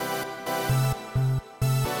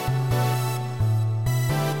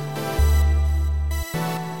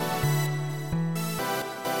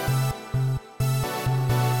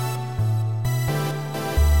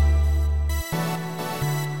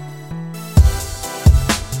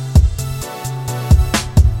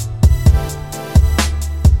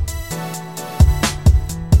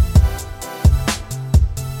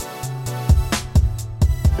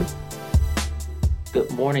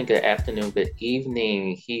morning, good afternoon, good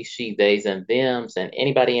evening, he, she, theys, and thems, and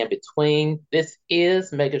anybody in between. This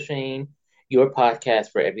is Megashine, your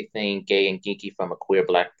podcast for everything gay and geeky from a queer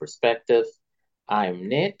Black perspective. I'm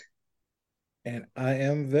Nick. And I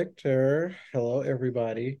am Victor. Hello,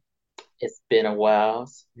 everybody. It's been a while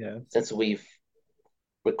Yes. since we've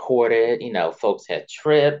recorded. Folks had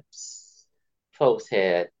trips, folks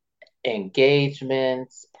had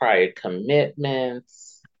engagements, prior commitments,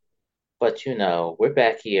 but we're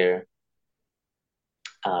back here.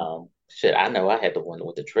 Shit, I know I had the one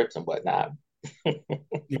with the trips and whatnot.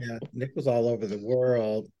 Yeah, Nick was all over the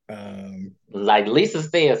world. Like Lisa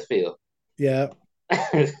Stansfield. Yeah,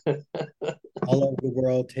 all over the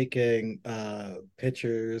world taking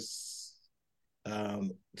pictures,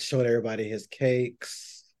 showing everybody his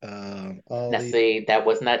cakes, all Now, the see, that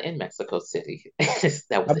was not in Mexico City.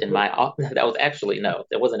 That was I'm in my office. That was actually, no,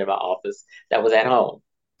 that wasn't in my office. That was at home.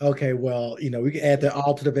 okay, well, we can add that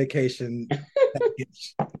all to the vacation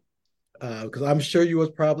package. Because I'm sure you was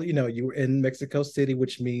probably, you were in Mexico City,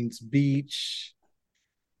 which means beach.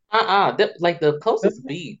 Like the closest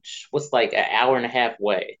beach was like an hour and a half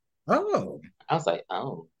away. Oh, I was like,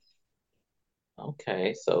 oh,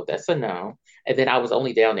 okay, so that's a no. And then I was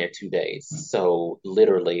only down there 2 days. So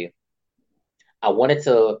literally, I wanted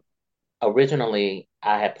to, originally,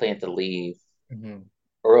 I had planned to leave mhm.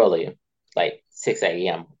 early, like 6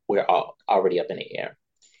 a.m. We're already up in the air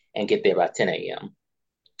and get there by 10 a.m.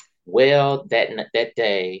 Well, that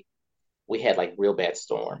day we had like real bad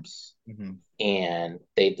storms, Mhm. and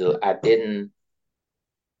they do. I didn't.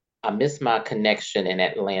 I missed my connection in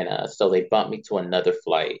Atlanta, so they bumped me to another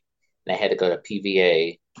flight, and I had to go to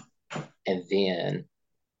PVA and then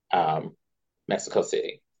um, Mexico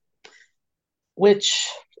City, which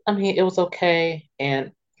I mean it was okay,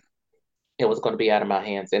 and it was going to be out of my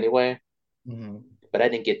hands anyway. Mhm. But I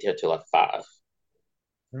didn't get there till like 5.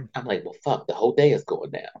 I'm like, well, fuck, the whole day is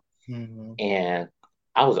going down, Mhm. and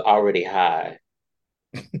I was already high.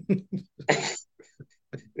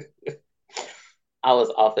 I was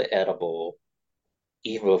off the edible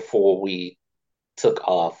even before we took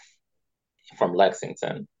off from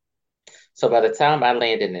Lexington. So by the time I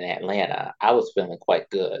landed in Atlanta, I was feeling quite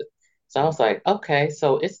good. So I was like, okay,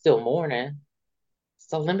 so it's still morning.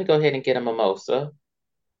 So let me go ahead and get a mimosa.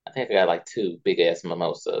 I think I got like two big ass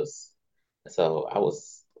mimosas. So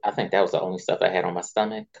I think that was the only stuff I had on my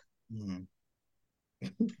stomach. Mhm.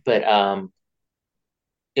 But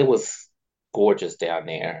it was gorgeous down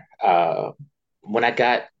there. When I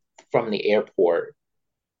got from the airport,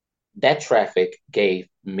 that traffic gave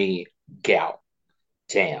me gout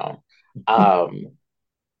down. Um,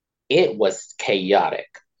 it was chaotic,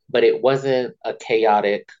 but it wasn't a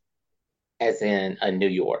chaotic as in a New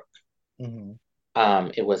York. Mhm.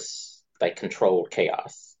 It was like controlled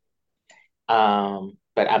chaos.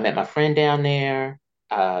 But I met my friend down there.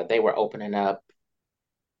 They were opening up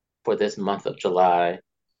for this month of July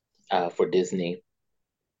for Disney.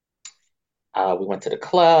 We went to the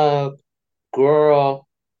club, girl.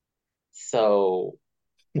 So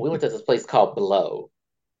we went to this place called Blow,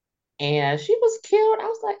 and she was cute. I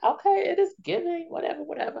was like, okay, it is giving, whatever,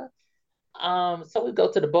 whatever. So we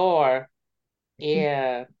go to the bar.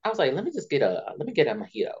 Yeah, I was like, let me get a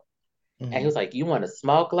mojito. And he Mhm. was like, you want a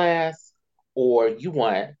small glass or you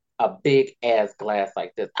want a big ass glass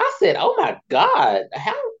like this? I said, oh my God,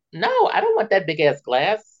 how? No, I don't want that big ass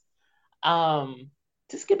glass. Um,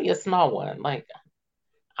 just give me a small one. Like,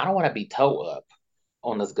 I don't want to be toe up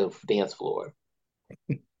on this good dance floor.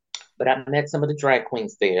 But I met some of the drag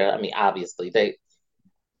queens there. I mean, obviously, they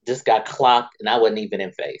just got clocked and I wasn't even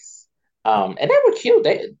in face. And they were cute.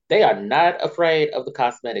 They are not afraid of the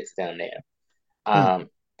cosmetics down there. Mhm.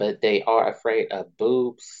 But they are afraid of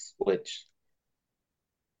boobs, which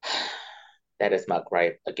that is my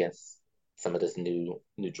gripe against some of this new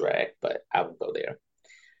drag, but I will go there.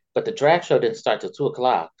 But the drag show didn't start till 2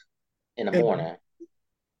 o'clock in the And morning.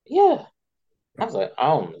 Yeah. I was oh, like,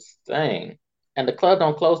 oh this thing. And the club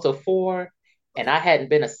don't close till 4. And I hadn't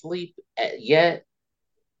been asleep yet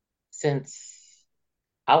since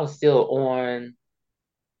I was still on.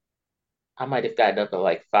 I might have gotten up at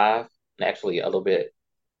like 5, actually a little bit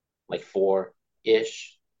like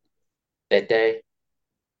 4-ish that day.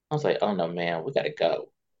 I was like, oh no, man, we gotta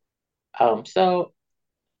go. So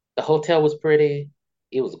the hotel was pretty.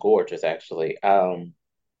 It was gorgeous, actually.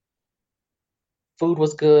 Food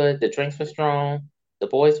was good. The drinks were strong. The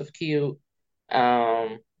boys were cute.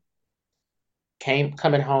 Um, came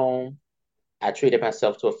coming home. I treated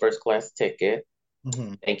myself to a first class ticket.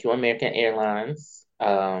 mhm. Thank you, American Airlines.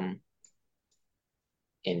 And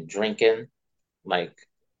like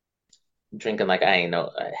drinking like I ain't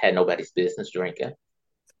know I had nobody's business drinking.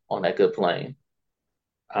 on that good plane.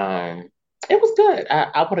 Um, it was good.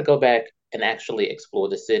 I want to go back and actually explore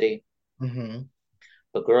the city. Hmm.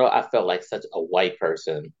 But girl, I felt like such a white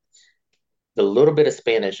person. The little bit of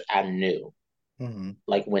Spanish I knew, Hmm.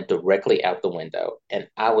 like, went directly out the window. And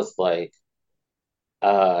I was like,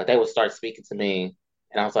 they would start speaking to me,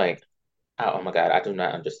 and I was like, oh my God, I do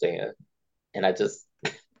not understand. And I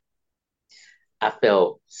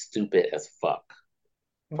felt stupid as fuck,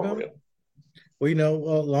 for Okay. real.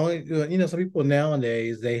 Well, well, some people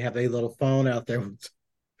nowadays they have a little phone out there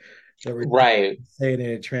that we're Right. saying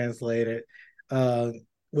it translated, uh,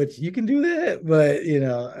 which you can do that.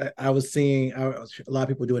 But I was seeing a lot of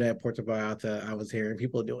people doing that in Puerto Vallarta. I was hearing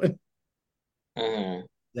people doing Mm.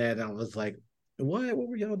 that. And I was like, what? What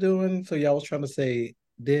were y'all doing? So y'all was trying to say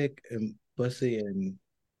dick and pussy and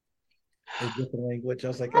a different language. I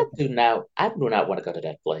was like, okay. I do not want to go to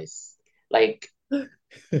that place. Like,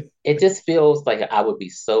 it just feels like I would be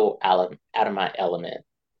so out of my element.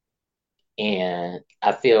 And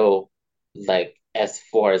I feel like, as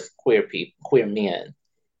far as queer men,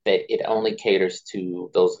 that it only caters to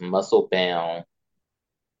those muscle bound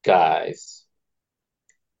guys,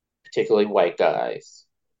 particularly white guys,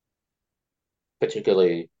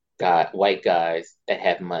 particularly white guys that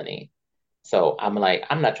have money. So I'm like,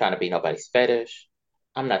 I'm not trying to be nobody's fetish.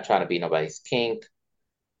 I'm not trying to be nobody's kink.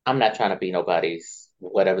 I'm not trying to be nobody's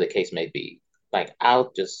whatever the case may be. Like,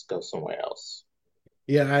 I'll just go somewhere else.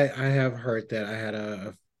 Yeah, I have heard that. I had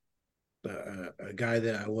a guy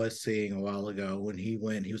that I was seeing a while ago when he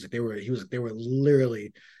went. He was like they were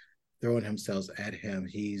literally throwing themselves at him.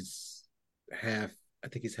 He's half, I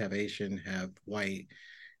think he's half Asian, half white,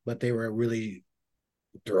 but they were really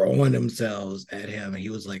throwing themselves at him. And he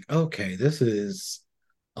was like, okay, this is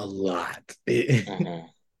a lot. Hmm.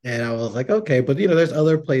 And I was like, okay, but there's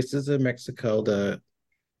other places in Mexico.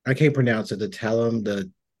 I can't pronounce it. To tell him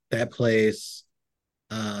that place.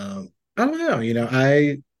 I don't know.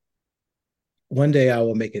 I one day I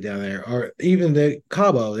will make it down there, or even the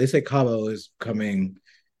Cabo. They say Cabo is coming.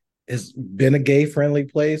 It's been a gay friendly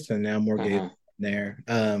place, and now more gay Hmm. there.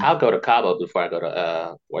 I'll go to Cabo before I go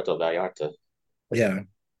to Puerto Vallarta. Yeah,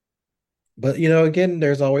 but again,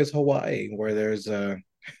 there's always Hawaii where there's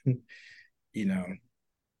you know,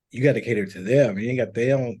 you got to cater to them. You ain't got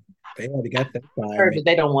they already got that side, Heard man. that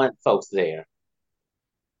they don't want folks there.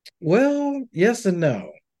 Well, yes and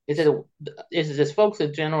no. Is it is it just folks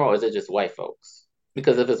in general, or is it just white folks?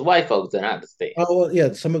 Because if it's white folks, then I understand. Oh well,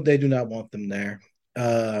 yeah, some of they do not want them there.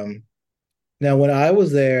 Um, Now when I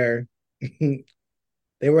was there,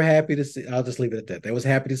 they were happy to see. I'll just leave it at that. They was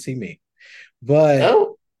happy to see me, but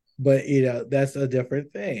Oh, that's a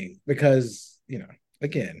different thing because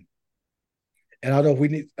again, and I don't know if we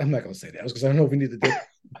need. I'm not going to say that because I don't know if we need to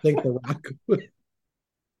thank the Rock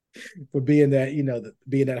for being that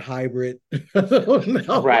being that hybrid. I don't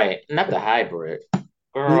know. right. Not the hybrid.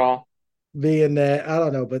 Girl, Being that I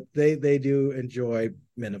don't know, but they do enjoy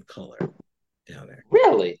men of color down there.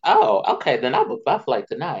 really? Oh, okay. Then I'll book my flight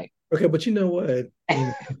tonight. Okay, but you know what?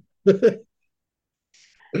 Know,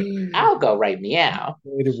 I'll go right meow.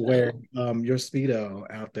 way to wear So your speedo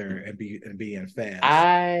out there and being fast.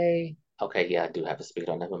 I okay, yeah, I do have a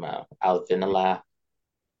speedo. Never mind. I was finna lie.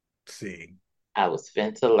 See, I was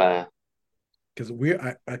finna lie. because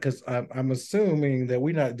because I'm assuming that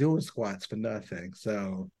we're not doing squats for nothing.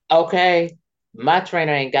 So Okay, my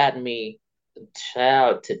trainer ain't gotten me.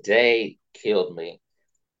 Child, today killed me.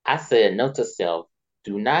 I said, note to self,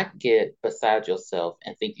 do not get beside yourself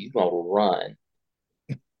and think you're gonna run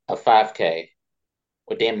a 5K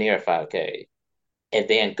or damn near a 5K and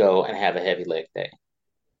then go and have a heavy leg day.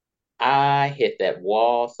 I hit that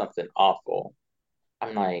wall, something awful.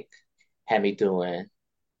 I'm like, had me doing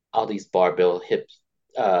all these barbell hip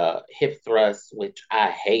thrusts, which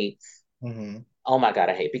I hate. mhm, Oh my God,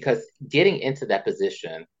 I hate, because getting into that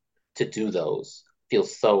position to do those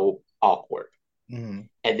feels so awkward. mhm,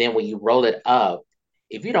 And then when you roll it up,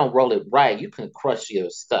 if you don't roll it right, you can crush your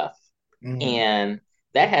stuff. mhm. And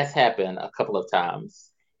that has happened a couple of times.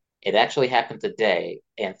 It actually happened today,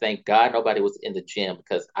 and thank God nobody was in the gym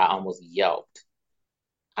because I almost yelped.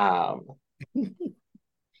 Um,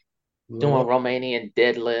 Doing Lord, Romanian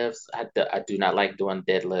deadlifts, I do not like doing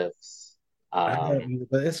deadlifts. I Um, don't,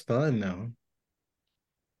 but it's fun though.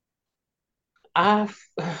 I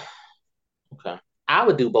okay, I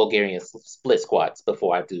would do Bulgarian split squats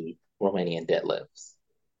before I do Romanian deadlifts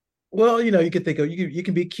Well, you can think of you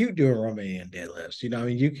can be cute doing Romanian deadlifts. I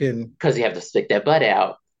mean, you can. because you have to stick that butt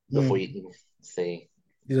out before you Mm, can see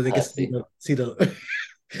they can see hussy.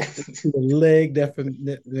 the leg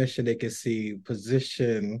definition. They can see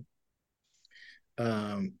position. But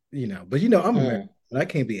I'm American. Mm. but I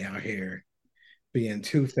can't be out here being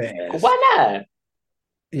too fast. Why not?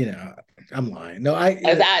 You know, I'm lying. No, I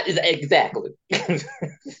Exactly.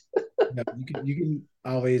 no, you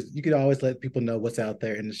can always let people know what's out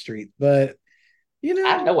there in the street. But you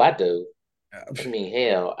I know, know I do. I mean,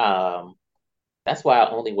 hell, that's why I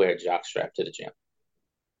only wear a jock strap to the gym.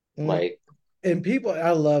 mm, Like, and people,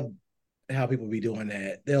 I love how people be doing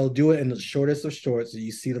that. They'll do it in the shortest of shorts, and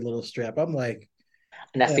you see the little strap. I'm like,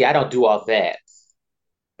 now uh, see, I don't do all that.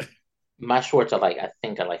 My shorts are like, I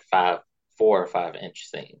think are like 4 or 5 inch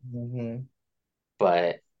seam. mhm.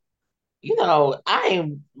 But I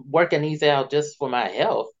ain't working these out just for my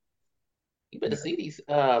health. You better see these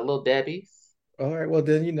little Debbies. All right, well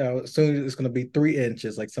then soon it's gonna be 3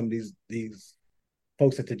 inches, like some of these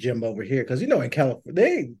folks at the gym over here, because in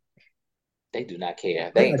California They do not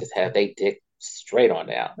care. they They are, just have they dick straight on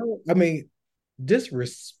down. I mean,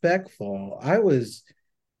 disrespectful.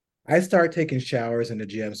 I started taking showers in the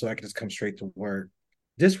gym so I could just come straight to work.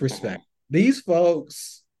 Disrespect. Mhm. These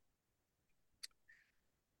folks,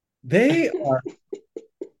 they are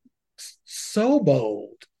so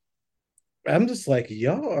bold. I'm just like,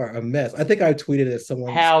 y'all are a mess. I think I tweeted at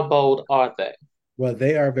someone, How bold are they? well,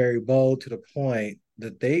 they are very bold to the point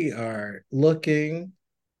that they are looking,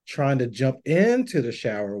 trying to jump into the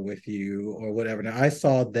shower with you or whatever. Now I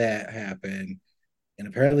saw that happen. And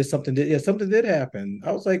apparently something did happen.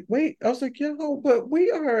 I was like, wait, I was like, yo, but we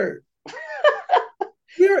are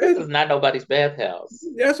This in, is not nobody's bathhouse.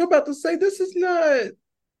 that's what I'm about to say. This ain't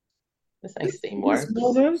This is Steamworks.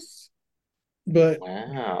 on us. But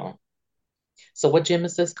Wow. So what gym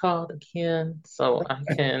is this called again? So I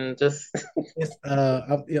can just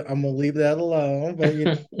I'm gonna leave that alone. But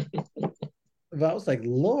but I was like,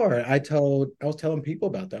 Lord, I was telling people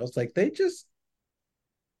about that.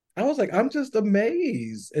 I was like, I'm just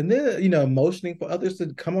amazed. And then, motioning for others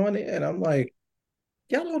to come on in. I'm like,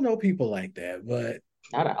 y'all don't know people like that, but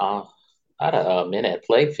not a minute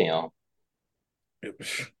play film.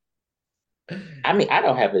 I mean, I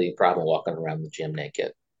don't have any problem walking around the gym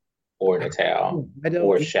naked or in a towel I don't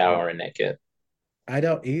or either. showering naked. I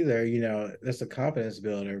don't either. That's a confidence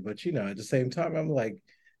builder. But at the same time, I'm like,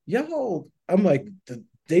 yo, I'm like,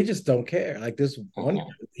 they just don't care. Like this one,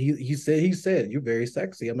 Mhm. he said, you're very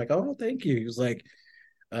sexy. I'm like, oh, thank you. He was like,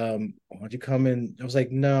 why don't you come in? I was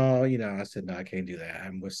like, no, I said, no, I can't do that.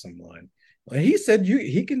 I'm with someone. And he said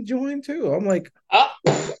he can join too. Oh,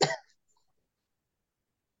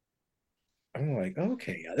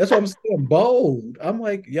 Okay, yeah. That's what I'm saying. Bold. I'm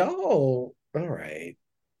like, yo, all right,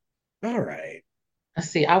 all right.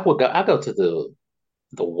 see, I go to the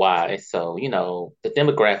Y. So, the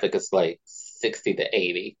demographic is like 60 to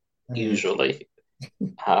 80 Mhm. usually.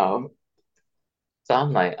 Um, so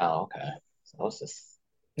I'm like, oh, okay. So it's just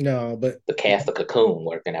No, but the cast of Cocoon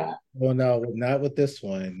working out. well, no, not with this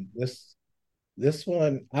one. This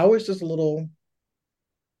one, I was just a little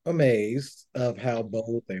amazed of how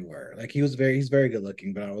bold they were. Like he's very good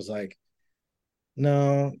looking, but I was like,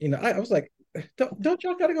 no, I was like, don't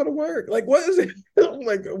y'all gotta go to work? Like, what is it? I'm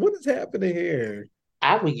like, what is happening here?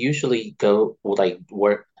 I would usually go like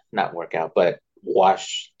not work out, but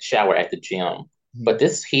shower at the gym. But Mhm.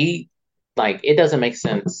 this heat, like, it doesn't make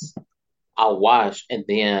sense. I'll wash and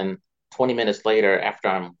then 20 minutes later, after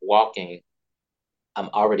I'm walking, I'm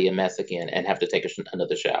already a mess again and have to take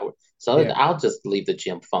another shower. So Yeah, I'll just leave the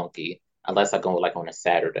gym funky unless I go like on a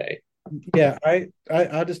Saturday. yeah.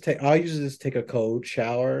 I'll usually just take a cold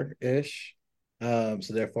shower ish, so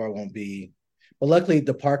therefore I won't be. But luckily,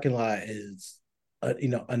 the parking lot is,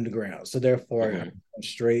 underground, so therefore Hmm. I'm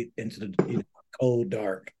straight into the cold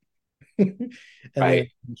dark, and then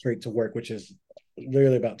Right. straight to work, which is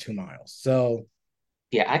literally about 2 miles. So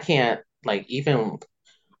Yeah, I can't like even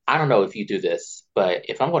I don't know if you do this, but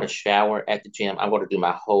if I'm going to shower at the gym, I'm going to do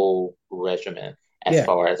my whole regimen as yeah,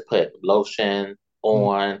 far as put lotion mm,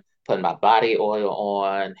 on, put my body oil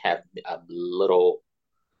on, have a little,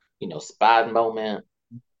 spa moment.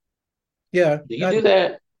 yeah, Do you do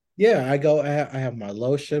that? yeah. I have my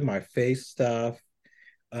lotion, my face stuff,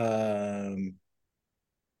 um,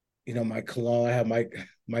 my cologne. I have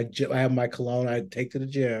my cologne. I take to the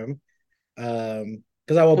gym,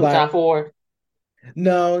 because I will Who, buy. Tom Ford?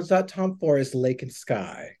 No, it's not Tom Ford. It's Lake and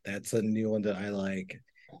Sky. That's a new one that I like.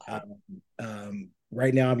 Okay.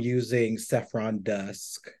 Right now I'm using Saffron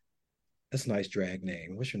Dusk. That's a nice drag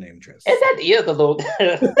name. What's your name, And Tris? that is a little,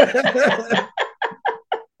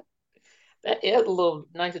 that is a little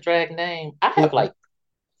nice drag name. I have Yeah. like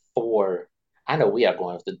four. I know we are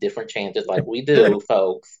going with the different changes like we do,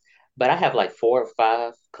 folks, but I have like 4 or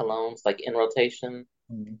 5 colognes like in rotation.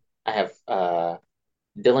 I have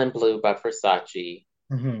Dylan Blue by Versace.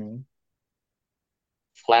 Mhm.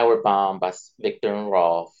 Flower Bomb by Victor and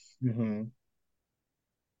Rolf, Hmm.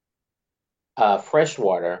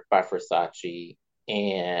 Freshwater by Versace,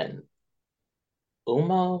 and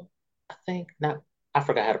Umo, I think. Not, I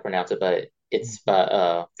forgot how to pronounce it, but it's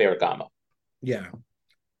by Ferragamo. Yeah.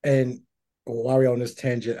 And while we're on this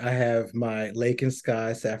tangent, I have my Lake and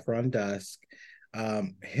Sky Saffron Dusk,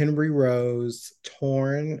 Henry Rose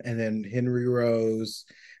Torn, and then Henry Rose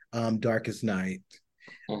Darkest Night.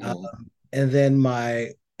 Hmm. And then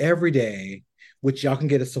my Everyday, which y'all can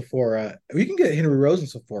get at Sephora. You can get Henry Rose in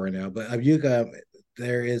Sephora now, but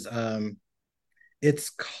there is it's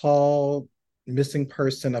called Missing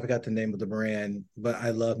Person. I forgot the name of the brand, but I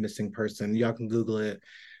love Missing Person. Y'all can Google it.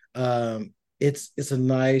 It's a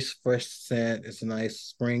nice fresh scent. It's a nice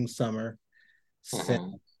spring summer scent.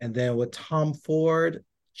 Hmm. And then with Tom Ford,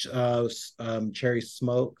 cherry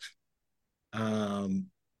smoked, um,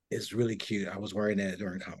 is really cute. I was wearing that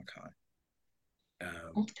during Comic Con.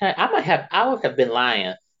 Okay, I would have been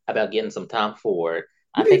lying about getting some Tom Ford.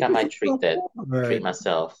 You I think need I to might get treat Tom that, treat Ford.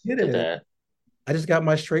 myself Get to it. that. I just got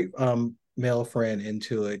my straight male friend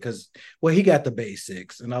into it because well he got the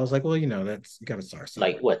basics and I was like well that's you got to start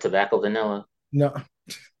Like somewhere. what, tobacco vanilla? No,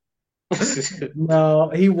 no,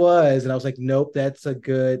 he was, and I was like, nope, that's a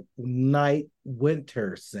good night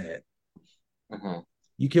winter set. Hmm.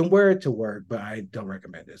 You can wear it to work, but I don't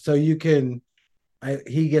recommend it. So you can,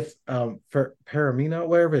 he gets for Paramino,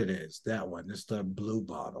 wherever it is, that one. It's the blue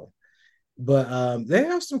bottle. But they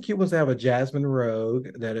have some cute ones. They have a Jasmine Rogue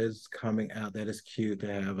that is coming out. That is cute.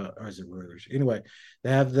 They have a, or is it Rouge? Anyway,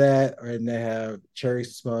 they have that, and they have Cherry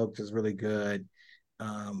Smoked is really good.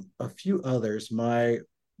 A few others. My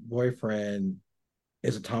boyfriend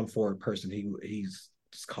is a Tom Ford person. He's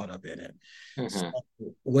just caught up in it. So Hmm.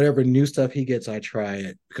 whatever new stuff he gets, I try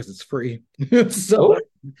it because it's free. so Oh,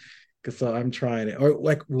 so I'm trying it. Or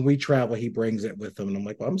like when we travel, he brings it with him, and I'm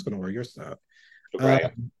like, well, I'm just gonna wear your stuff. Uh,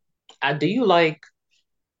 right. Do you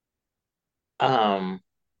um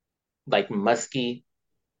like musky,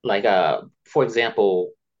 like for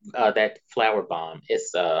example, that flower bomb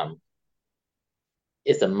is a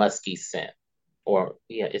musky scent. Or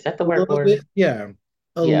yeah, is that the a word little for it? bit, yeah,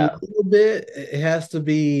 a Yeah. little bit. It has to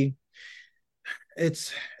be.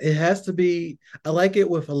 It's it has to be. I like it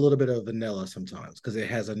with a little bit of vanilla sometimes because it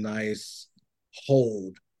has a nice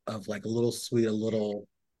hold of like a little sweet, a little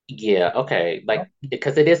Yeah, okay. Like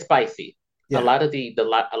because it is spicy. yeah. A lot of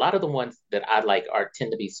the ones that I like are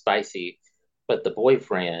tend to be spicy, but the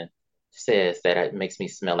boyfriend says that it makes me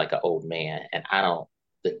smell like an old man, and I don't.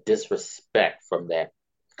 The disrespect from that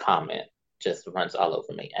comment just runs all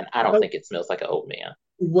over me, and I don't think it smells like an old man.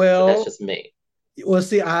 But that's Well, just me. well,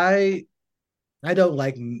 see, I don't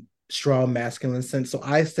like strong masculine scents, so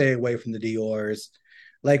I stay away from the Dior's.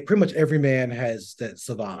 Like pretty much every man has that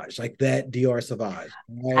Sauvage, like that Dior Sauvage.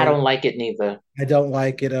 I I don't like it neither. I don't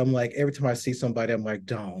like it. I'm like every time I see somebody, I'm like,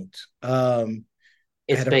 don't. I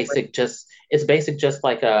It's had a friend basic, just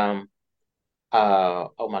like oh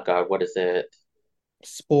my God, what is it?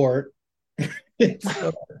 sport. It's,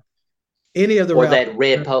 any of the Or Ralph, that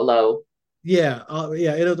red polo. yeah,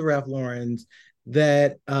 yeah, any of the Ralph Laurens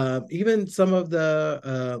that even some of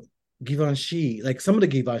the Givenchy, like some of the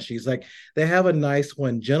Givenchy's, like they have a nice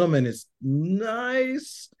one. Gentleman is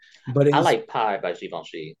nice, but I it's like Pie by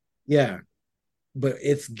Givenchy. yeah, but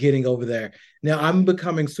it's getting over there. Now I'm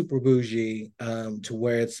becoming super bougie to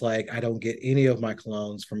where it's like I don't get any of my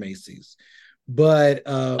clones from Macy's. But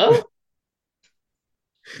Oh,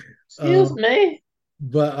 excuse um me.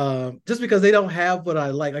 just because they don't have what I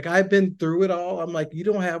like I've been through it all. I'm like, you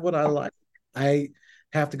don't have what I like. I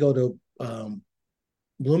have to go to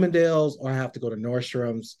Bloomingdale's or I have to go to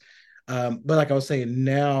Nordstrom's. But like I was saying,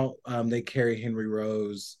 now they carry Henry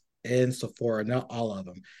Rose and Sephora, not all of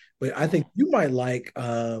them. But I think you might like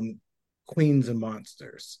Queens and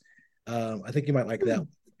Monsters. I think you might like that Hmm. one,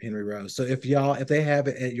 Henry Rose. So if they have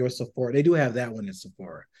it at your Sephora, they do have that one at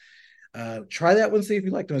Sephora. Try that one, see if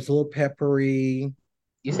you like them. It's a little peppery.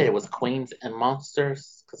 You said it was Queens and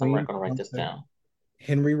Monsters? Because I'm Queen, going to write this Monster, down.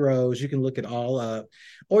 Henry Rose. You can look it all up,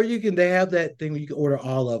 or you can. They have that thing where you can order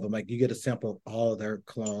all of them. Like you get a sample of all of their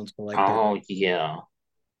clones for like their Oh, yeah.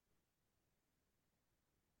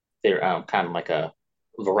 They're kind of like a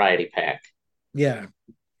variety pack. yeah,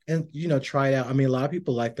 and try it out. I mean, a lot of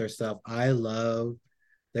people like their stuff. I love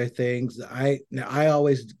their things. I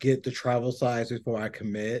always get the travel size before I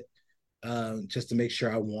commit, just to make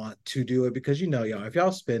sure I want to do it because y'all, if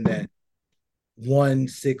y'all spend that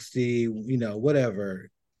 160, whatever,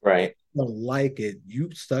 Right. don't like it,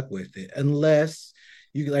 you stuck with it. Unless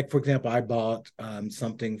you like, for example, I bought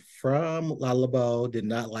something from La Labo, did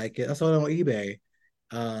not like it. I saw it on eBay.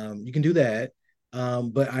 You can do that.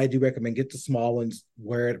 But I do recommend get the small ones,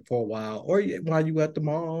 wear it for a while, or while you at the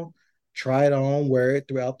mall, try it on, wear it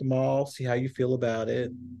throughout the mall, see how you feel about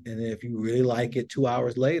it, and if you really like it 2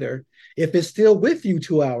 hours later, if it's still with you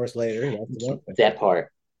 2 hours later, that's the one thing. That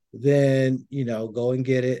part. Then go and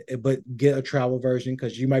get it, but get a travel version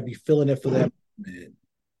because you might be feeling it for that moment,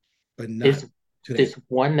 but not There's today. there's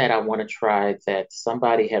one that I want to try that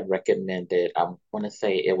somebody had recommended. I want to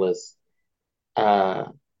say it was uh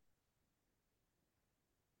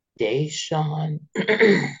Deshaun,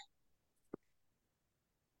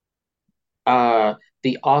 uh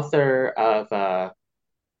the author of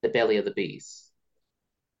The Belly of the Beast.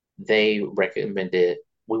 They recommended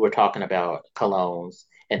we were talking about colognes,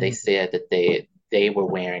 and they said that they were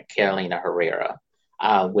wearing Carolina Herrera,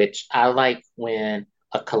 which I like when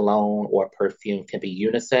a cologne or perfume can be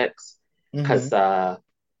unisex, Mm-hmm. because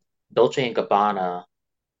Dolce and Gabbana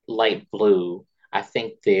light blue, I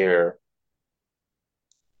think their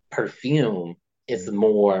perfume is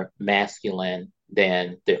more masculine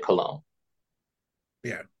than their cologne.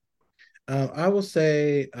 Yeah. I will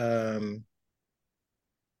say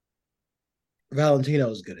Valentino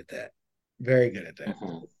is good at that. Very good at that.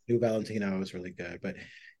 Mhm. New Valentino is really good. But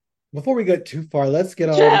before we get too far, let's get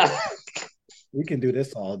on. Jeff. We can do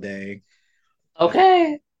this all day. Uh,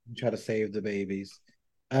 Okay. try to save the babies.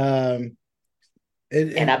 Um,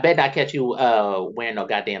 and And I and bet not catch you wearing no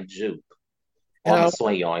goddamn jupe, or and I'm gonna I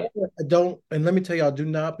swing you on you. don't. And let me tell y'all, do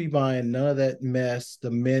not be buying none of that mess. The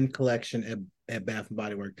men collection at Bath and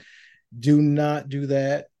Body Works. Do not do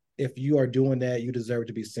that. If you are doing that, you deserve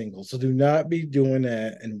to be single. So do not be doing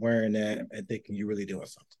that and wearing that and thinking you're really doing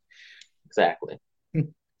Exactly.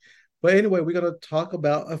 something. But anyway, we're going to talk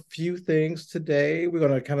about a few things today. We're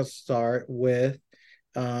going to kind of start with,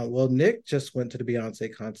 well, Nick just went to the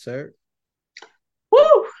Beyonce concert. Woo,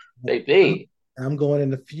 I'm, baby. I'm going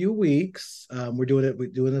in a few weeks. We're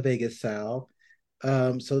doing the Vegas Sal.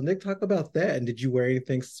 So Nick, talk about that. And did you wear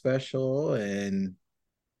anything special? And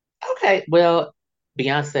Okay, well,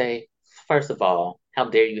 Beyonce, first of all, how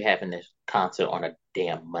dare you having this concert on a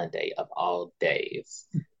damn Monday of all days,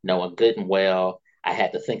 knowing good and well I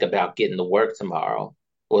had to think about getting to work tomorrow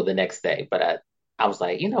or the next day. But I was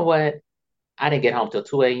like, you know what? I didn't get home till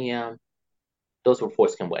 2 a.m. Those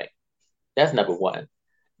reports can wait. That's number one.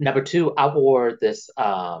 Number two, I wore this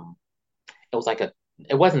it was like it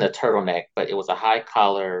wasn't a turtleneck, but it was a high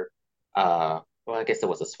collar, well, I guess it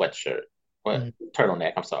was a sweatshirt, well, mm-hmm,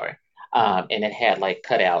 turtleneck, I'm sorry. And it had like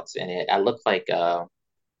cutouts in it. I looked like a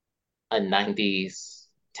 90s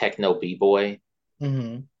techno b-boy,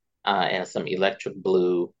 mm-hmm, and some electric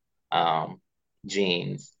blue um,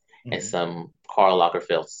 jeans and mm-hmm, some Karl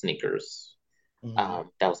Lagerfeld sneakers. mm-hmm,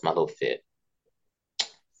 That was my little fit.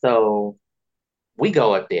 So we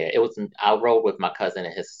go up there. It was I rode with my cousin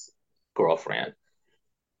and his girlfriend,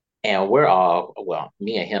 and we're all, well,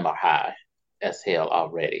 me and him are high as hell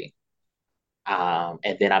already.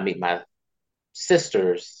 And then I meet my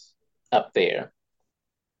sisters up there,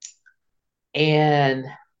 and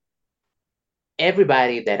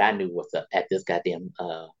everybody that I knew was up at this goddamn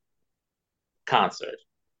concert.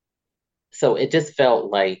 So it just felt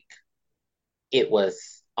like it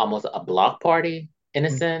was almost a block party in a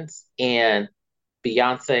sense, and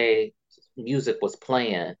Beyonce music was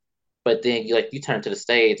playing, but then you turn to the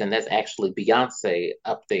stage and that's actually Beyonce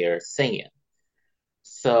up there singing.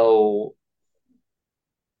 So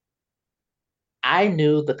I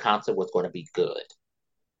knew the concert was going to be good.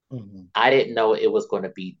 mm-hmm, I didn't know it was going to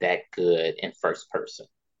be that good in first person.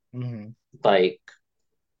 mm-hmm, Like,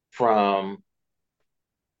 from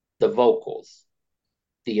the vocals,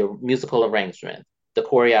 the musical arrangement, the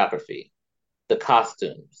choreography, the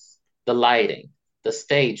costumes, the lighting, the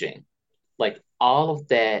staging, like all of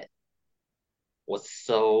that was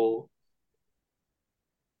so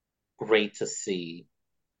great to see,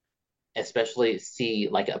 especially see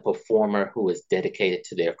like a performer who is dedicated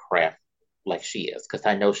to their craft like she is, because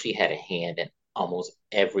I know she had a hand in almost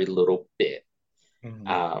every little bit. mm-hmm.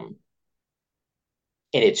 Um,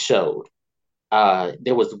 and it showed.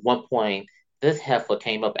 There was one point this heifer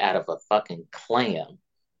came up out of a fucking clam,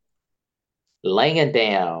 laying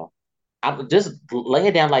down. I'm just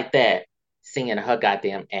laying down like that, singing her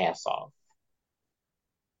goddamn ass off.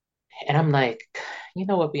 And I'm like, you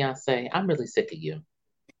know what, Beyonce, I'm really sick of you.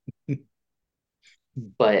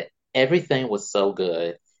 But everything was so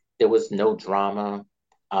good. There was no drama.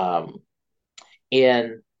 Um,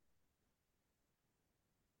 and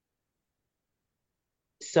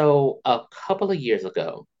so a couple of years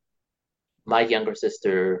ago, my younger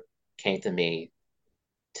sister came to me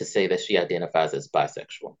to say that she identifies as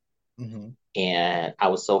bisexual. Mm-hmm. And I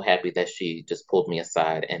was so happy that she just pulled me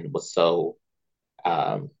aside and was so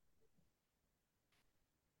um,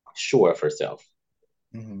 sure of herself.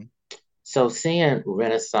 Mm-hmm. So seeing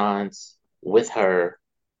Renaissance with her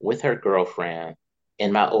girlfriend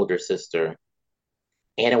and my older sister,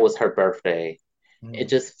 and it was her birthday, it Mm-hmm.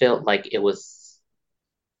 just felt like it was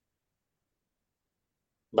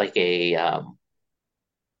like a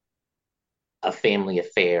family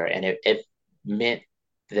affair, and it meant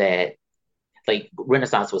that like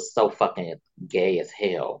Renaissance was so fucking gay as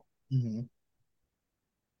hell, Mm-hmm.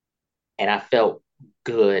 and I felt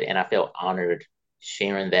good and I felt honored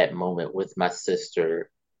sharing that moment with my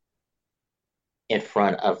sister in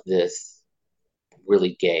front of this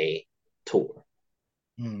really gay tour,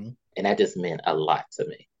 Mm-hmm. and that just meant a lot to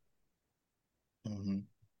me. Mm-hmm.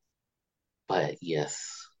 But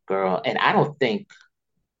yes, girl, and I don't think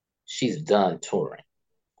she's done touring.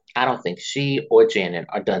 I don't think she or Janet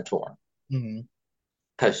are done touring Mm-hmm.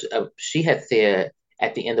 because she had said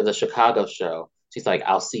at the end of the Chicago show, she's like,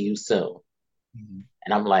 "I'll see you soon," Mm-hmm.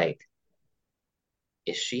 and I'm like,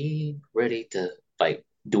 is she ready to like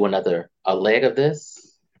do another a leg of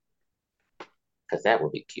this? Because that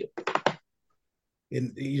would be cute.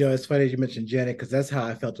 And it's funny you mentioned Janet because that's how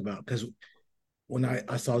I felt about because when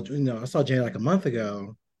I saw I saw Janet like a month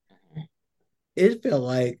ago, it felt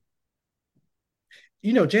like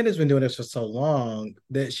Janet's been doing this for so long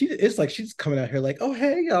that it's like she's coming out here like, oh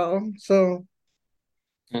hey y'all, so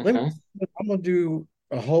let me Mm-hmm. I'm gonna do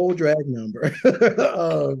a whole drag number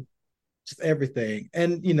of just everything.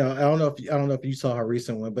 And I don't know if you saw her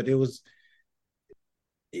recent one, but it,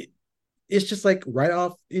 it's just like right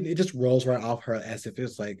off it just rolls right off her as if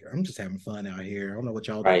it's like I'm just having fun out here. I don't know what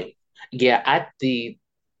y'all do. Right. Yeah, I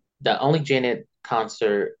the only Janet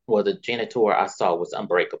concert, well, the Janet tour I saw was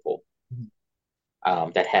Unbreakable.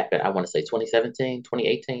 That happened, I want to say 2017,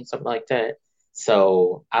 2018, something like that.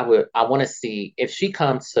 So I want to see if she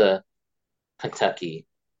comes to Kentucky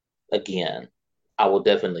again, I will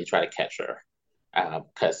definitely try to catch her.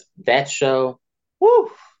 Because that show,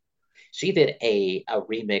 whoo, she did a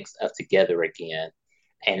remix of Together Again,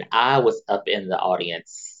 and I was up in the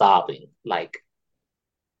audience sobbing like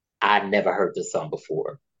I never heard this song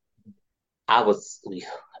before. I was,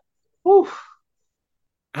 whew,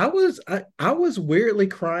 I was weirdly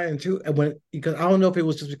crying too when because I don't know if it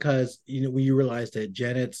was just because when you realize that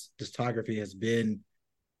Janet's discography has been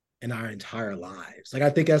in our entire lives. Like I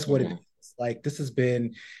think that's what it mm, is. Like this has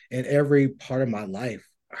been in every part of my life.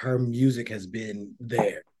 Her music has been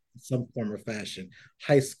there in some form or fashion.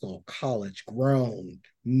 High school, college, grown,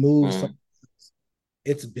 moved. mm,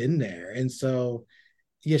 It's been there, and so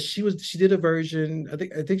yeah, she did a version.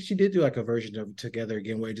 I think she did do like a version of Together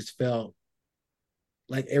Again where it just felt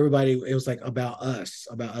like everybody. It was like about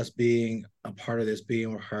us being a part of this,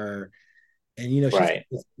 being with her. And she's right,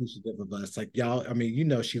 appreciative of us. Like y'all, I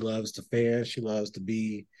mean, she loves to fan, she loves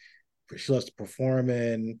to perform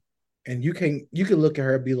and you can look at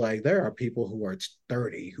her and be like, there are people who are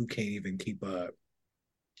 30 who can't even keep up.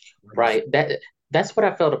 right. That's what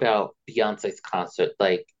I felt about Beyonce's concert.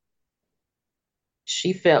 Like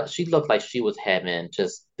she looked like she was having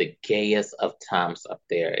just the gayest of times up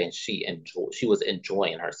there, and she was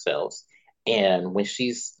enjoying herself. And when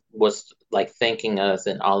was like thanking us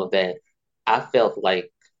and all of that, I felt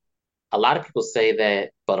like a lot of people say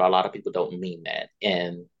that, but a lot of people don't mean that.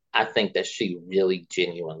 And I think that she really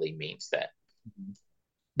genuinely means that.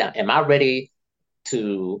 Now, am I ready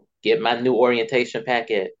to get my new orientation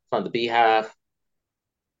packet from the Beehive?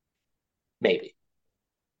 Maybe.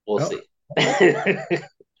 We'll Oh, see.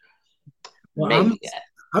 well, Maybe.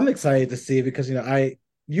 I'm excited to see it because I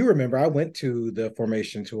you remember I went to the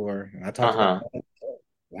formation tour and I talked about Uh-huh.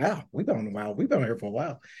 wow, we've been here for a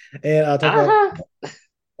while. And I talked about Uh-huh.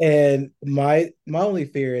 and my only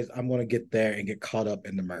fear is I'm gonna get there and get caught up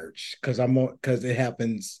in the merch because it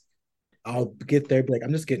happens. I'll get there, be like,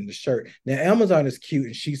 I'm just getting the shirt. Now, Amazon is cute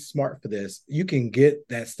and she's smart for this. You can get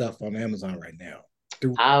that stuff on Amazon right now.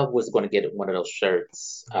 Through, I was going to get one of those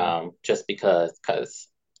shirts just because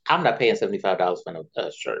I'm not paying $75 for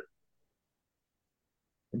a shirt.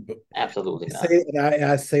 Absolutely not.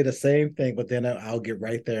 I say the same thing, but then I'll get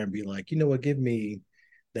right there and be like, you know what? Give me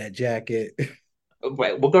that jacket.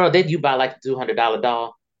 Right. Well, girl, did you buy like a $200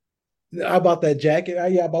 doll? I bought that jacket.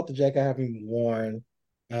 Yeah, I bought the jacket I haven't even worn.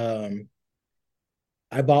 Um,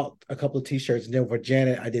 I bought a couple of t-shirts, and then for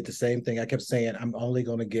Janet, I did the same thing. I kept saying I'm only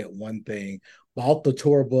going to get one thing. Bought the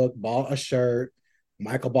tour book, bought a shirt.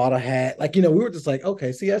 Michael bought a hat. Like we were just like,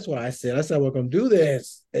 okay, see, that's what I said. I said we're going to do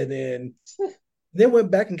this, and then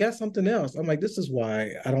went back and got something else. I'm like, this is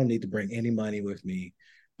why I don't need to bring any money with me.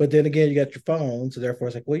 But then again, you got your phone, so therefore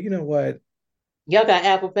it's like, well, you know what? Y'all got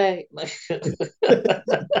Apple Pay?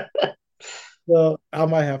 Well, I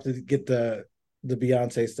might have to get the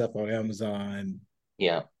Beyonce stuff on Amazon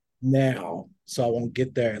Yeah, now, so I won't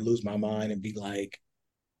get there and lose my mind and be like,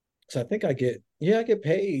 so I think I get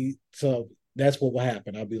paid. So that's what will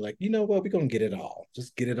happen. I'll be like, you know what, we're gonna get it all.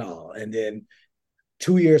 Just get it all. And then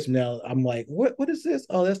 2 years from now, I'm like, what is this?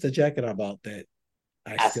 Oh, that's the jacket I bought that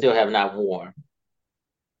I I still. still have not worn.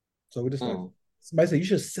 So we're just like, Mm, somebody said you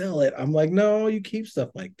should sell it. I'm like, no, you keep stuff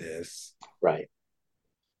like this. right.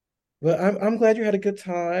 But I'm glad you had a good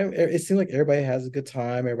time. It seems like everybody has a good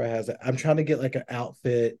time. Everybody has I'm trying to get like an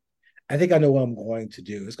outfit. I think I know what I'm going to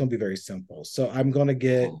do. It's going to be very simple. So I'm going to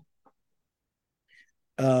get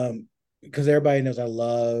Mhm. because everybody knows I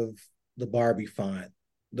love the Barbie font.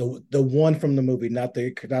 The one from the movie, not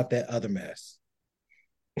that other mess.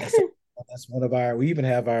 That's that's one of our we even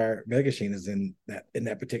have our mega is in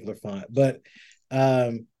that particular font. But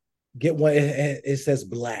um get one it says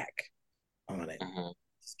black on it. Mhm.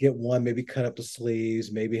 Get one, maybe cut up the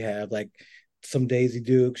sleeves, maybe have like some Daisy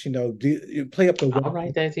Dukes, play up the All weather,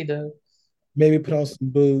 right, Daisy Duke. maybe put on some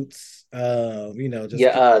boots, Yeah, just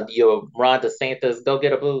get, your Ron DeSantis go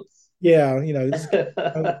get a boots. yeah, just give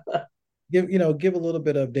a little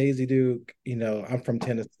bit of Daisy Duke, I'm from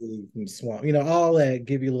Tennessee, from Swamp, all that,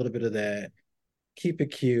 give you a little bit of that, keep it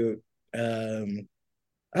cute. Um,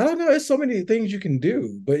 I don't know, it's so many things you can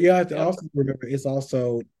do, but you have to Yep. also remember it's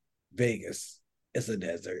also Vegas. It's a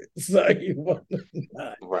desert. So you want to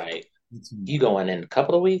not Right. do too You much. going in a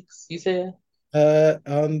couple of weeks, you said?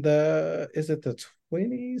 On the is it the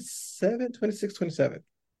 27, 26, 27?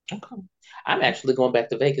 Okay. I'm actually going back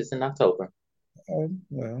to Vegas in October.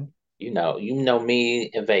 Well, You know me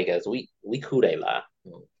in Vegas. We coup de la.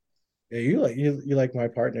 yeah, you like my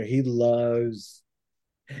partner. He loves,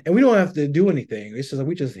 and we don't have to do anything. It's just like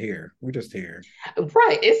we just here. We're just here.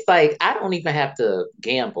 Right. It's like I don't even have to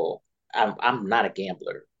gamble. I'm not a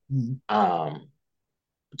gambler. Mhm. Um,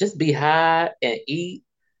 just be high and eat,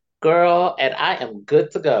 girl, and I am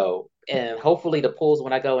good to go. And hopefully the pools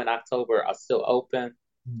when I go in October are still open,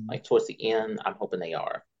 Mhm. like towards the end. I'm hoping they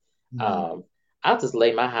are. Mhm. Um, I'll just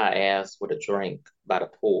lay my high ass with a drink by the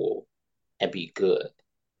pool and be good.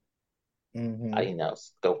 Mhm.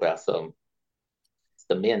 Scope out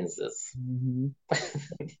the menses. Mhm.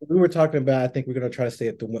 We were talking about. I think we're gonna try to stay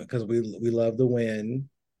at the Win because we love the Win.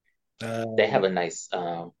 They have Um, a nice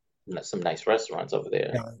some nice restaurants over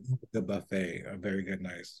there. yeah, the buffet, a very good,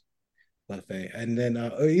 nice buffet, and then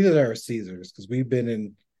either there or Caesars because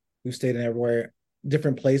we've stayed in everywhere,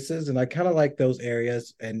 different places, and I kind of like those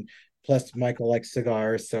areas. And plus, Michael likes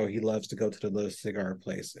cigars, so he loves to go to the little cigar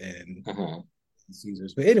place in Hmm.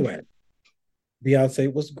 Caesars. But anyway,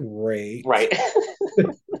 Beyonce was great. Right.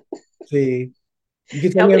 See, you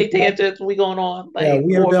can tell How we have many tangents we going on? yeah, Like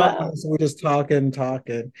we have more Beyonce, about? so we're just talking.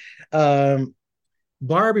 Um,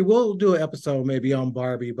 Barbie, we'll do an episode maybe on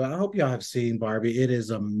Barbie, but I hope y'all have seen Barbie. It is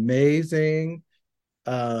amazing.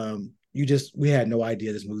 We had no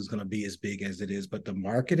idea this movie was going to be as big as it is, but the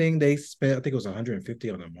marketing they spent, I think it was 150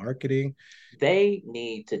 on the marketing. They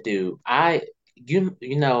need to do like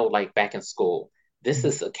back in school, this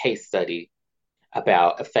is a case study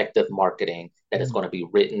about effective marketing that is going to be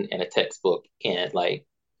written in a textbook in like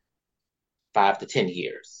 5 to 10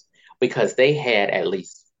 years. Because they had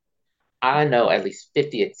I know at least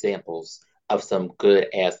 50 examples of some good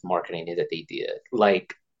ass marketing that they did.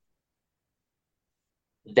 Like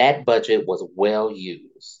that budget was well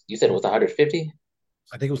used. You said it was 150?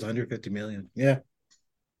 I think it was 150 million. Yeah,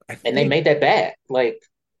 I And they think. made that back. Like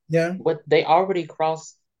Yeah, what they already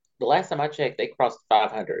crossed the last time I checked, they crossed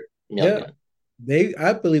 500 yeah. million.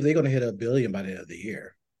 I believe they're going to hit 1 billion by the end of the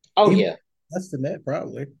year. Oh Even yeah. less than that,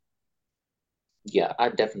 probably. Yeah, I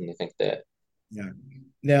definitely think that. Yeah.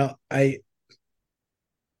 Now,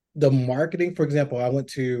 the marketing, for example, I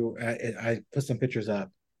put some pictures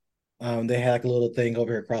up. They had like a little thing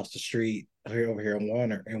over here across the street, over here in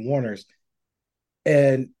Warner's,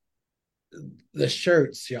 and the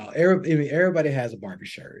shirts, y'all. Everybody has a Barbie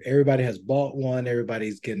shirt. Everybody has bought one.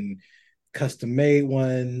 Everybody's getting custom made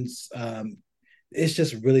ones. It's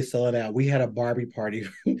just really selling out. We had a Barbie party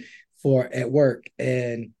for at work,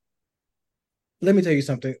 and let me tell you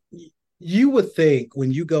something. You would think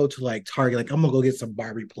when you go to like Target, like I'm gonna go get some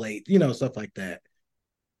Barbie plate, stuff like that.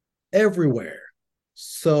 Everywhere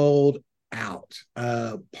sold out.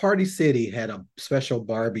 Party City had a special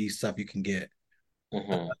Barbie stuff you can get.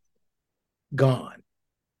 Hmm. Gone,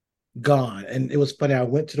 gone. And it was funny. I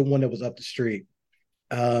went to the one that was up the street.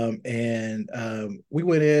 And we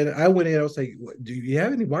went in. I went in. I was like, "Do you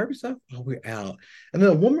have any Barbie stuff?" Oh, we're out. And then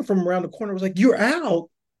a woman from around the corner was like, "You're out.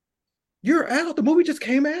 You're out. The movie just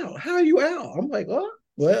came out. How are you out?" I'm like, "Oh,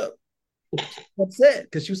 well." upset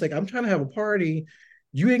because she was like, I'm trying to have a party.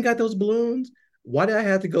 You ain't got those balloons. Why did I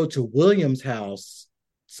have to go to William's house?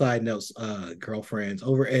 Side notes, girlfriends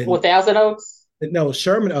over in, 1,000 Oaks? no,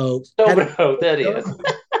 Sherman Oaks. Over Oak, that is.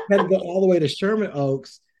 Had to go all the way to Sherman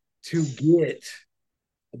Oaks to get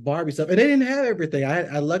Barbie stuff. And they didn't have everything.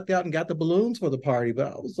 I lucked out and got the balloons for the party, but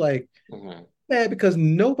I was like, Mhm. mad because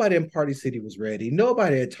nobody in Party City was ready.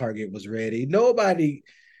 Nobody at Target was ready. Nobody,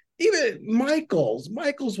 even Michaels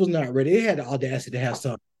was not ready. They had the audacity to have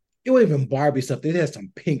some, it wasn't even Barbie stuff. They had some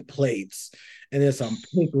pink plates and then some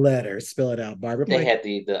pink letters spelling out Barbie. I'm They like, had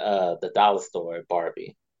the dollar store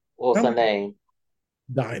Barbie. What was I'm her like, name?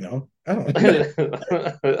 Dino. I don't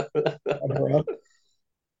know. Bro.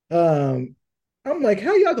 I'm like,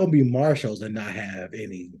 how y'all gonna be Marshalls and not have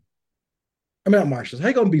any? I mean, not Marshalls. How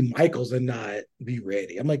you gonna be Michaels and not be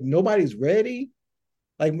ready? I'm like, nobody's ready.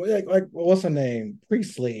 Like what's her name?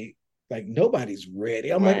 Priestley. Like nobody's ready.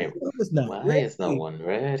 I'm like, Right. it's not Why is no ready. one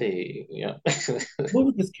ready? Yeah.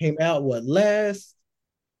 Movie just came out what last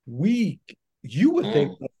week. You would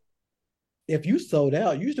think Mm. if you sold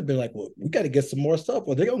out, you should have been like, well, we got to get some more stuff,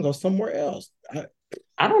 or they're gonna go somewhere else.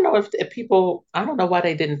 I don't know if people, I don't know why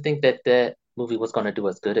they didn't think that that movie was going to do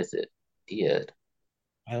as good as it did.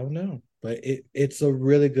 I don't know, but it's a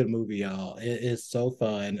really good movie, y'all. It is so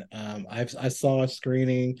fun. I saw a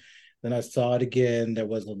screening, then I saw it again. There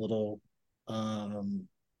was a little um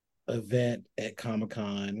event at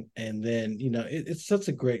Comic-Con, and then it's such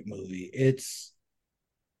a great movie. It's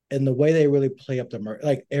and the way they really play up the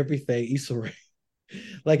like everything Issa Rae,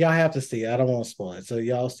 like I have to see it. I don't want to spoil it, so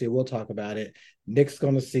y'all see it. We'll talk about it. Nick's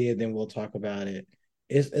gonna see it, then we'll talk about it.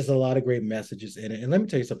 It's a lot of great messages in it. And let me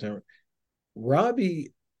tell you something.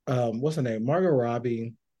 Robbie, what's her name? Margot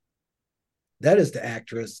Robbie. That is the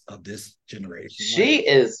actress of this generation. Like, She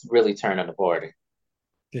is really turning the party.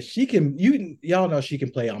 because she can, y'all know she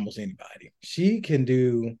can play almost anybody. She can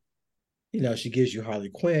do, she gives you Harley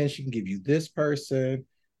Quinn. She can give you this person.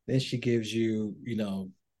 Then she gives you,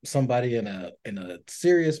 somebody in a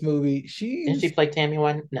serious movie. Didn't she She's play Tammy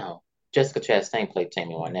Wynette? No. Jessica Chastain played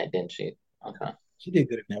Tammy Wynette, didn't she? Okay. she did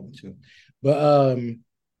good in that one too. But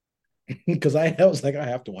because I was like, I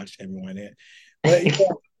have to watch everyone in. But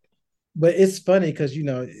but it's funny because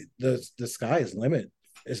the sky is limit.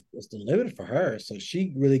 It's the limit for her. So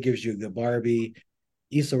she really gives you the Barbie.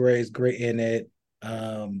 Issa Rae is great in it.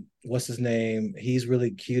 What's his name? He's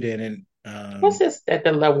really cute in it. What's this, that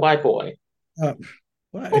the little white boy? Uh,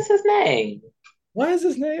 why? What's his name? Why is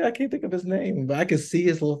his name? I can't think of his name, but I can see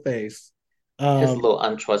his little face. His Um, little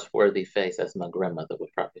untrustworthy face, as my grandmother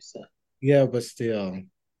would probably say. yeah, but still,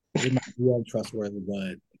 it might be untrustworthy.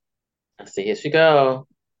 But I see, here she go.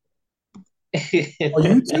 oh,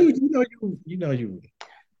 you too? You.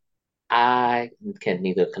 I can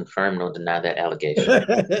neither confirm nor deny that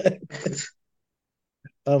allegation.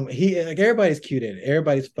 He like everybody's cute in it.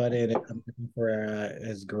 Everybody's fun in it. Ferreira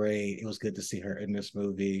is great. It was good to see her in this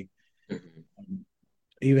movie. Mhm.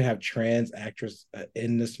 Even have trans actress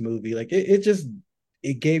in this movie. Like it just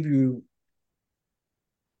it gave you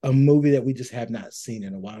a movie that we just have not seen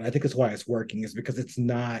in a while. And I think it's why it's working is because it's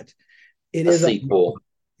not. It A is a sequel.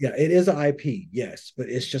 yeah, it is an IP, yes, but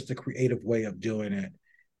it's just a creative way of doing it,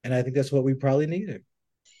 and I think that's what we probably needed.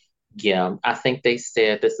 Yeah, I think they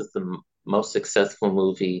said this is the most successful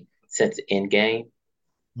movie since Endgame.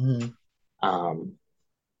 Mm-hmm. Um,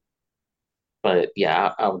 but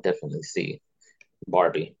yeah, I would definitely see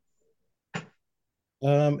Barbie.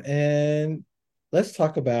 And let's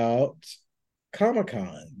talk about Comic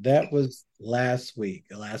Con. That was last week.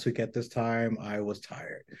 Last week at this time, I was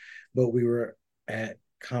tired, but we were at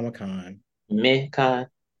Comic Con. Mid-con.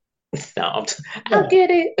 No, I'll Yeah. get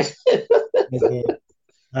it.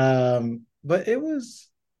 But it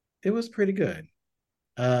was pretty good.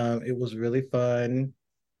 It was really fun.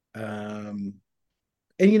 Um,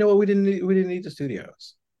 and you know what? We didn't need the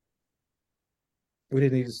studios. We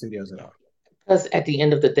didn't need the studios at all. Because at the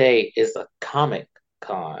end of the day, it's a comic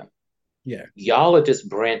con. Yeah. Y'all are just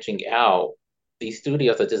branching out. These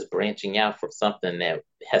studios are just branching out from something that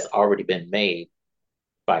has already been made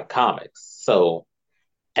by comics. So,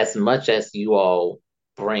 as much as you all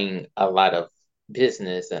bring a lot of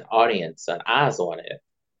business and audience and eyes on it,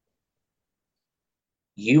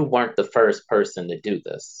 you weren't the first person to do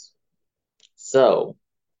this. So,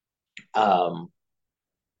 um,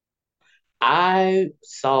 I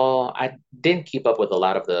didn't keep up with a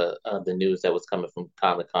lot of the news that was coming from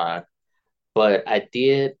Comic Con, but I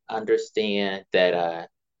did understand that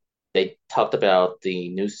they talked about the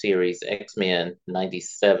new series X-Men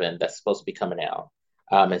 '97 that's supposed to be coming out,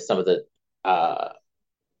 and some of the uh,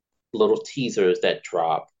 little teasers that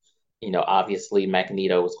dropped. Obviously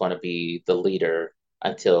Magneto was going to be the leader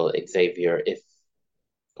until Xavier, if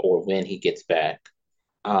or when he gets back.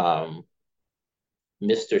 Um,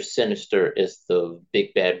 Mr. Sinister is the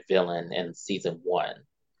big bad villain in season one.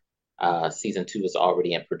 Season two is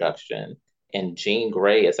already in production, and Jean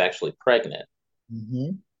Grey is actually pregnant. Hmm.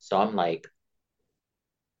 So I'm like,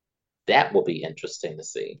 that will be interesting to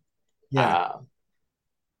see. Yeah, Uh,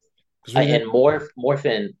 because we're gonna. and Morph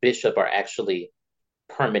and Bishop are actually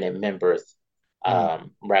permanent members, Mm,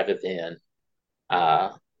 rather than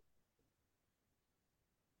uh,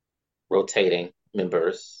 rotating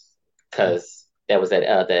members, mm, because that was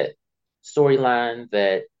that storyline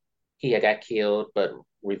that he had got killed but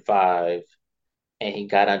revived, and he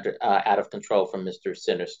got under out of control from Mr.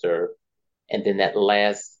 Sinister. And then that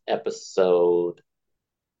last episode,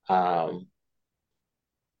 um,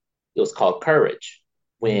 it was called Courage, mm.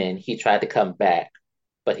 when he tried to come back,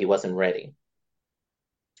 but he wasn't ready.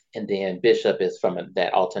 And then Bishop is from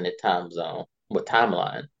that alternate time zone with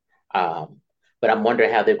timeline. Um, but I'm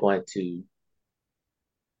wondering how they're going to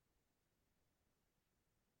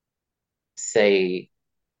say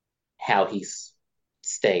how he's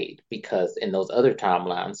stayed, because in those other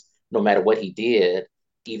timelines, no matter what he did,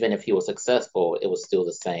 even if he was successful, it was still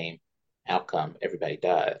the same outcome. Everybody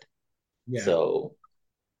died. Yeah, So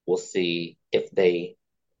we'll see if they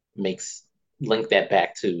makes link that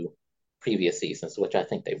back to previous seasons, which I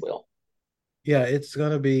think they will. yeah, it's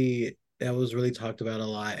gonna be that was really talked about a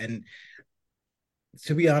lot. And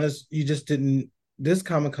to be honest, you just didn't. This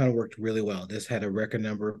Comic Con worked really well. This had a record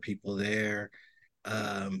number of people there.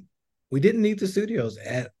 Um, we didn't need the studios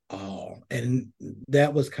at all, and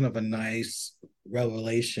that was kind of a nice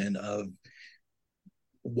revelation of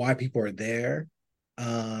why people are there,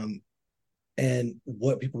 um, and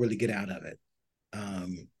what people really get out of it.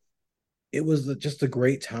 Um, it was just a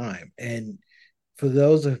great time, and for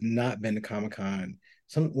those who have not been to Comic Con,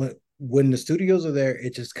 when the studios are there,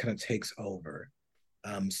 it just kind of takes over.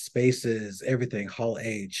 Spaces, everything, Hall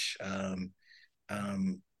H, um,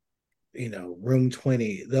 Room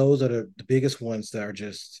 20. Those are the biggest ones that are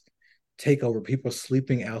just take over. People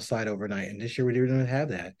sleeping outside overnight. And this year we didn't have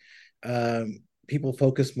that. People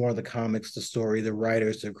focus more on the comics, the story, the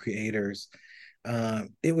writers, the creators.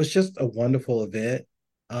 It was just a wonderful event.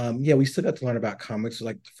 Yeah, we still got to learn about comics.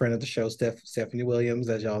 Like the friend of the show, Stephanie Williams,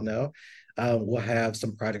 as y'all know, will have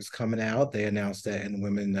some projects coming out. They announced that in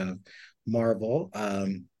Women of Marvel.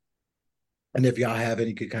 And if y'all have it,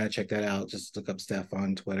 you could kind of check that out. Just look up Steph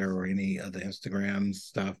on Twitter or any other Instagram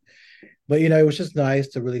stuff. But it was just nice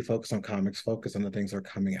to really focus on comics, focus on the things that are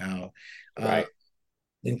coming out, uh, Right.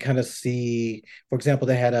 and kind of see. For example,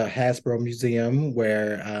 they had a Hasbro museum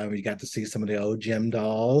where you got to see some of the old gem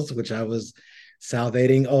dolls, which I was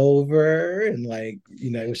salivating over, and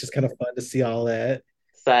it was just kind of fun to see all that.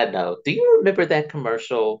 Side note, do you remember that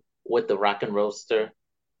commercial with the rock and roaster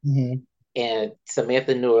Mhm. and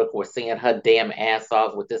Samantha Newark was singing her damn ass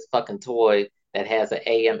off with this fucking toy that has an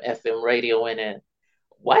AM FM radio in it?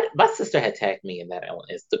 Why my sister had tagged me in that on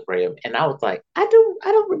Instagram, and I was like, I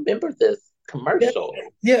don't remember this Yeah, commercial.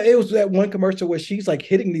 yeah, it was that one commercial where she's like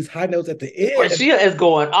hitting these high notes at the Where end. she is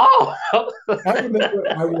going, oh, I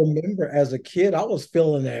remember as a kid, I was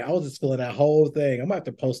feeling that. I was just feeling that whole thing. I might have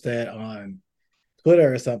to post that on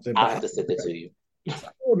Twitter or something. I But have to send it to you. I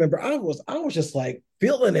remember I was just like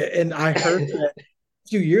feeling it. And I heard that a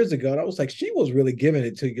few years ago, and I was like, she was really giving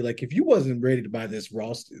it to you. Like if you wasn't ready to buy this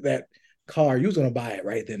Ross that car, you was gonna buy it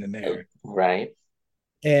right then and there. Right.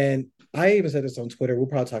 And I even said this on Twitter. We'll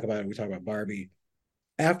probably talk about it. We talk about Barbie.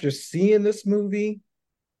 After seeing this movie,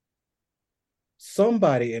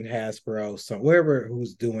 somebody in Hasbro, wherever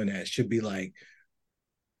who's doing that, should be like,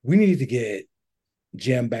 we need to get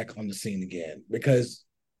Jim back on the scene again because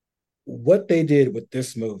what they did with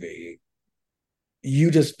this movie, you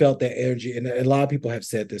just felt that energy. And a lot of people have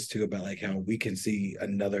said this too about like how we can see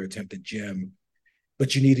another attempt at Jim,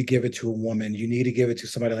 but you need to give it to a woman. You need to give it to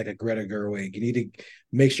somebody like a Greta Gerwig. You need to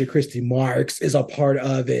make sure Christy Marks is a part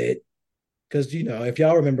of it. Because, if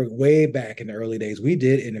y'all remember way back in the early days, we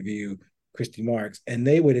did interview Christy Marks and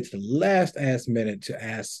they waited to the last ass minute to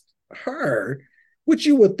ask her, which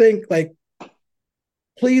you would think, like,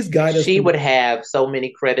 please guide us She through. would have so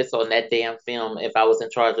many credits on that damn film if I was in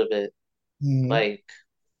charge of it. Mhm. Like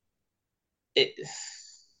it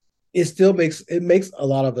It makes a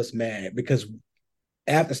lot of us mad because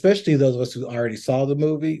especially those of us who already saw the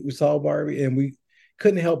movie, we saw Barbie, and we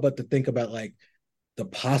couldn't help but to think about like the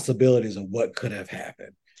possibilities of what could have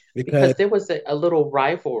happened. Because because there was a little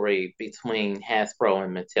rivalry between Hasbro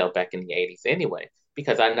and Mattel back in the 80s anyway.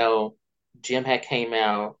 Because I know Jim had came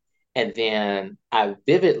out And then I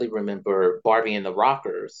vividly remember Barbie and the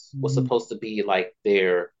Rockers was Mhm. supposed to be like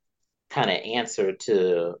their kind of answer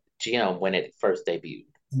to Jim when it first debuted.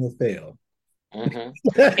 And it failed. Hmm.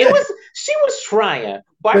 It was she was trying.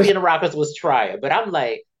 But Barbie and the Rockers was trying, but I'm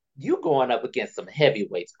like, you going up against some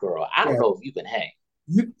heavyweights, girl. I don't yeah, know if you can hang.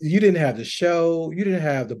 you didn't have the show, you didn't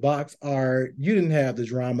have the box art, you didn't have the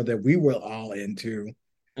drama that we were all into.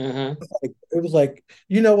 Hmm. It was like,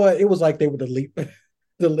 you know what? It was like they were the leap,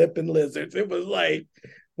 the lipping lizards. It was like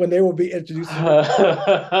when they would be introducing new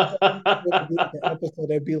episode,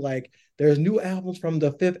 they'd be like, "There's new albums from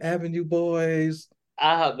the Fifth Avenue Boys,"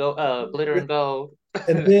 I go glitter and gold.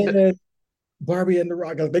 and then Barbie and the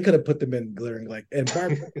Rock. They could have put them in glittering like and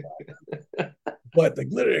Barbie, but the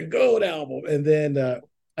Glitter and Gold album, and then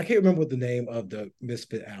I can't remember what the name of the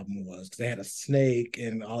Misfit album was because they had a snake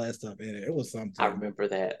and all that stuff in it. It was I something. remember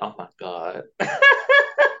that. Oh my God.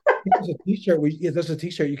 There's a T-shirt. There's a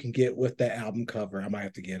T-shirt you can get with that album cover. I might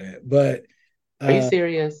have to get it, but Are you uh,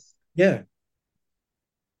 serious? yeah,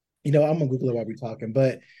 I'm gonna Google it while we're talking.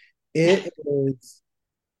 But it is.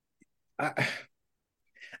 I,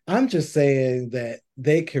 I'm just saying that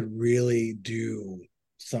they could really do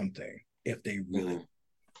something if they really,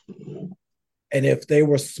 Mhm. and if they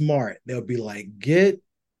were smart, they'll be like, get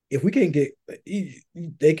if we can get,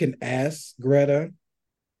 they can ask Greta,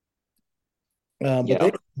 but they Yeah.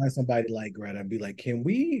 can find somebody like Greta and be like, can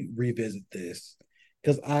we revisit this?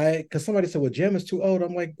 Because somebody said, well, Jim is too old.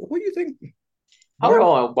 I'm like, what do you think, Hold Barbie?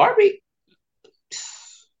 on, Barbie.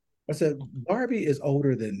 I said, Barbie is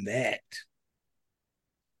older than that.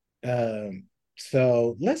 Um,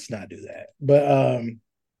 so let's not do that. But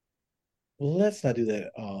let's not do that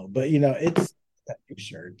at all. But it's got new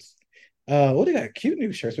shirts. Well, they got cute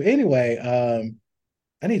new shirts. But anyway,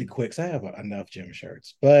 I need to quit because I have enough gym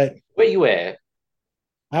shirts. But Where you at?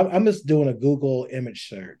 I'm just doing a Google image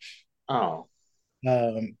search. Oh,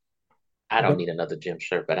 Um, I don't but need another gym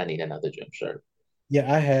shirt, but I need another gym shirt. yeah,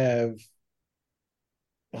 I have.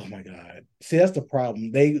 Oh my god! See, that's the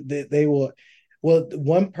problem. They will. Well,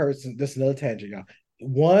 one person. This is another tangent, y'all.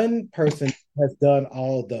 One person has done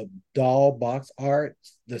all the doll box art,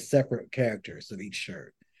 the separate characters of each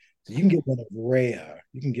shirt. So you can get one of Rhea.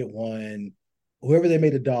 You can get one. Whoever they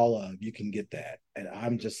made a doll of, you can get that. And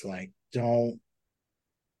I'm just like, don't,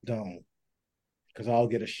 because I'll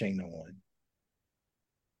get a Shayna one.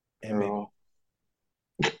 And maybe. Girl.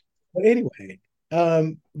 But anyway,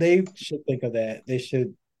 they should think of that. They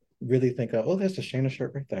should really think of, oh, there's a Shayna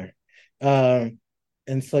shirt right there.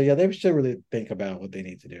 And so yeah, they should really think about what they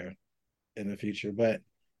need to do in the future. But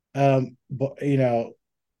Comic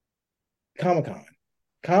Con,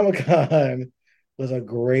 Comic Con was a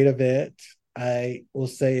great event. I will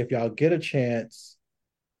say if y'all get a chance,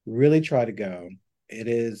 really try to go. It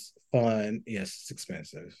is fun. Yes, it's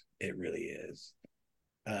expensive. It really is.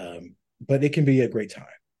 But it can be a great time.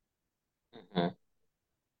 Mhm.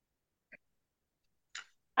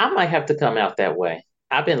 I might have to come out that way.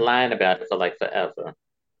 I've been lying about it for like forever,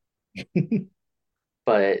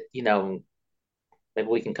 but maybe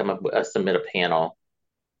we can come up with submit a panel,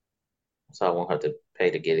 so I won't have to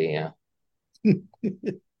pay to get in.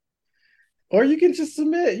 Or you can just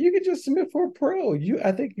submit. You can just submit for a pro.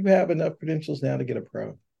 I think you have enough credentials now to get a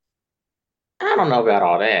pro. I don't know about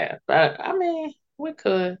all that, but I mean, we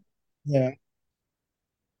could. Yeah,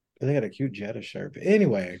 they got a cute Jetta shirt. But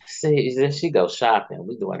anyway, See, then she go shopping.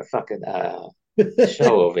 We doing a fucking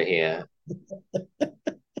show over here.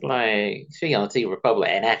 Like she on T Republic,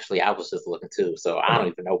 and actually, I was just looking too, so I don't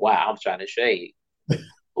even know why I'm trying to shade.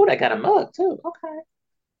 Oh, they got a mug too. Okay.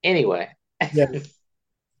 Anyway, yeah.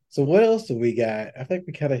 So what else do we got? I think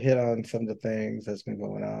we kind of hit on some of the things that's been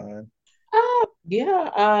going on.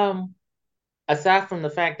 yeah. Aside from the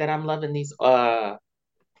fact that I'm loving these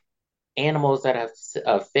animals that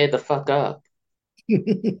have fed the fuck up, from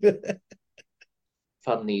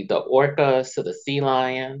the orcas to the sea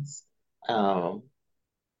lions. Um,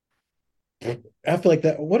 I feel like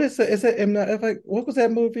that. What is it? Is it? I'm not. Like, what was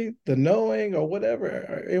that movie? The Knowing or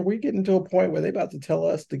whatever? Are we getting to a point where they about to tell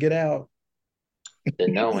us to get out? the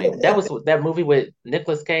knowing that was that movie with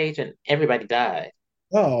Nicolas Cage and everybody died.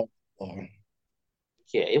 Oh, oh,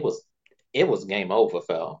 Yeah, it was game over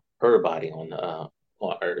for everybody on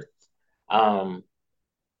Earth. Um,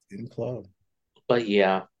 in club. but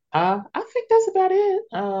yeah, I think that's about it.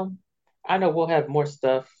 I know we'll have more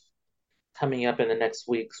stuff coming up in the next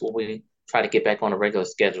weeks when we try to get back on a regular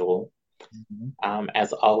schedule. Mhm.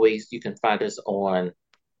 As always, you can find us on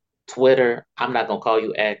Twitter. I'm not gonna call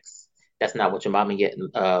you X. That's not what your mama yet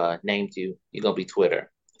named you. You're gonna be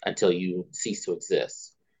Twitter until you cease to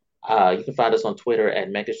exist. You can find us on Twitter at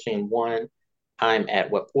Megastream1. I'm at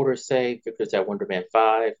What Porter Say, Victor's at Wonderman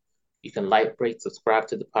 5. You can like, rate, subscribe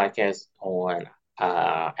to the podcast on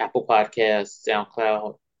Apple Podcasts,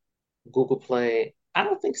 SoundCloud, Google Play. I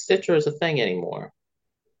don't think Stitcher is a thing anymore.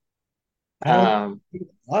 I don't. Um,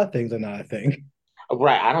 A lot of things are not a thing.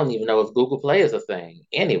 right, I don't even know if Google Play is a thing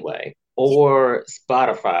anyway, or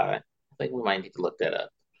Spotify. I think we might need to look that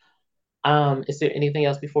up. Is there anything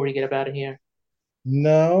else before we get up out of here?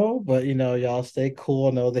 No, but y'all stay cool.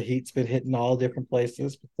 I know the heat's been hitting all different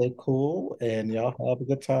places, but stay cool and y'all have a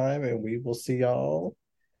good time. And we will see y'all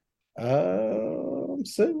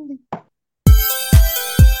soon.